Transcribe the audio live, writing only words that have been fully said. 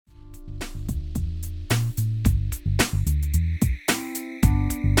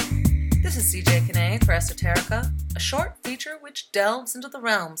CJ Kinney for Esoterica, a short feature which delves into the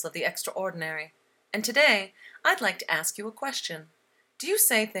realms of the extraordinary. And today, I'd like to ask you a question. Do you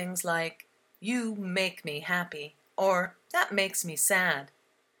say things like, "You make me happy," or "That makes me sad"?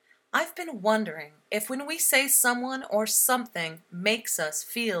 I've been wondering if when we say someone or something makes us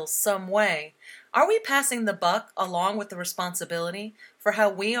feel some way, are we passing the buck along with the responsibility for how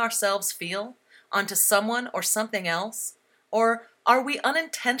we ourselves feel onto someone or something else? Or are we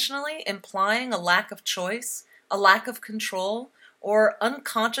unintentionally implying a lack of choice, a lack of control, or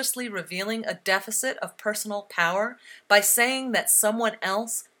unconsciously revealing a deficit of personal power by saying that someone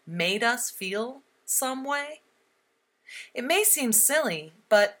else made us feel some way? It may seem silly,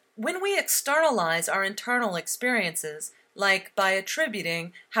 but when we externalize our internal experiences, like by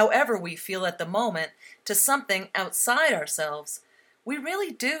attributing however we feel at the moment to something outside ourselves, we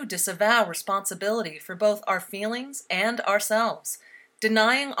really do disavow responsibility for both our feelings and ourselves,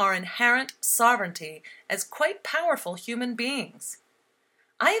 denying our inherent sovereignty as quite powerful human beings.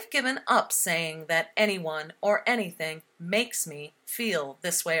 I have given up saying that anyone or anything makes me feel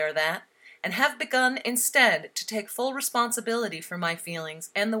this way or that, and have begun instead to take full responsibility for my feelings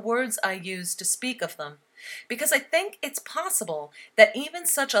and the words I use to speak of them, because I think it's possible that even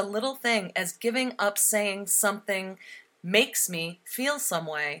such a little thing as giving up saying something makes me feel some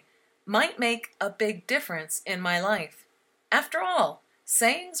way might make a big difference in my life. After all,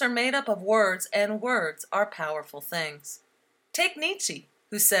 sayings are made up of words, and words are powerful things. Take Nietzsche,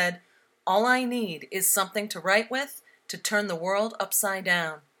 who said, "All I need is something to write with to turn the world upside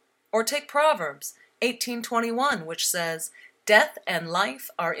down." Or take Proverbs 18:21, which says, "Death and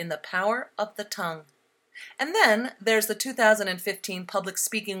life are in the power of the tongue." And then there's the 2015 public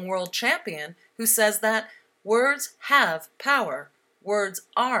speaking world champion who says that words have power. Words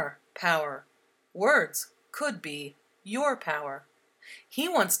are power. Words could be your power. He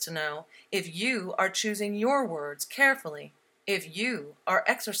wants to know if you are choosing your words carefully, if you are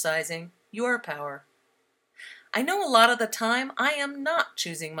exercising your power. I know a lot of the time I am not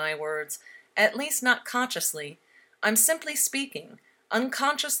choosing my words, at least not consciously. I'm simply speaking,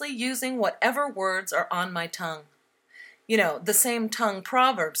 unconsciously using whatever words are on my tongue. You know, the same tongue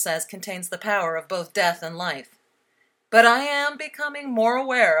Proverbs says contains the power of both death and life. But I am becoming more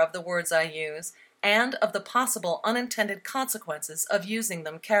aware of the words I use and of the possible unintended consequences of using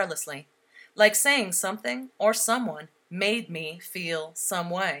them carelessly, like saying something or someone made me feel some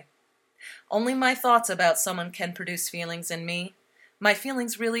way. Only my thoughts about someone can produce feelings in me. My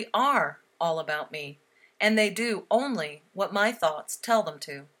feelings really are all about me, and they do only what my thoughts tell them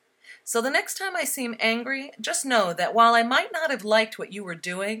to. So the next time I seem angry, just know that while I might not have liked what you were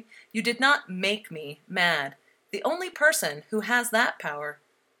doing, you did not make me mad. The only person who has that power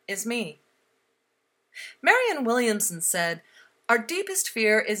is me. Marianne Williamson said, "Our deepest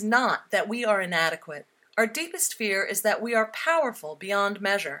fear is not that we are inadequate. Our deepest fear is that we are powerful beyond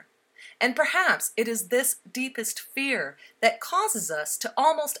measure. And perhaps it is this deepest fear that causes us to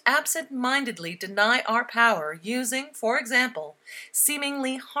almost absent-mindedly deny our power using, for example,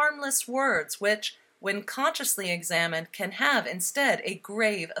 seemingly harmless words which, when consciously examined, can have instead a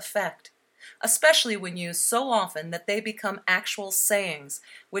grave effect, especially when used so often that they become actual sayings,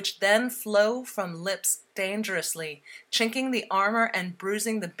 which then flow from lips dangerously, chinking the armor and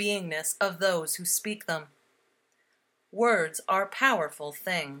bruising the beingness of those who speak them. Words are powerful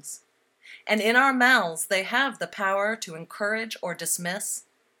things. And in our mouths they have the power to encourage or dismiss,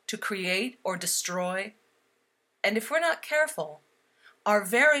 to create or destroy. And if we're not careful, our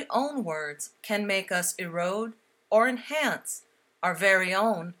very own words can make us erode or enhance our very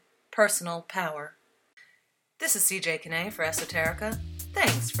own personal power. This is CJ Kinney for Esoterica.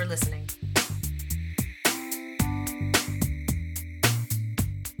 Thanks for listening.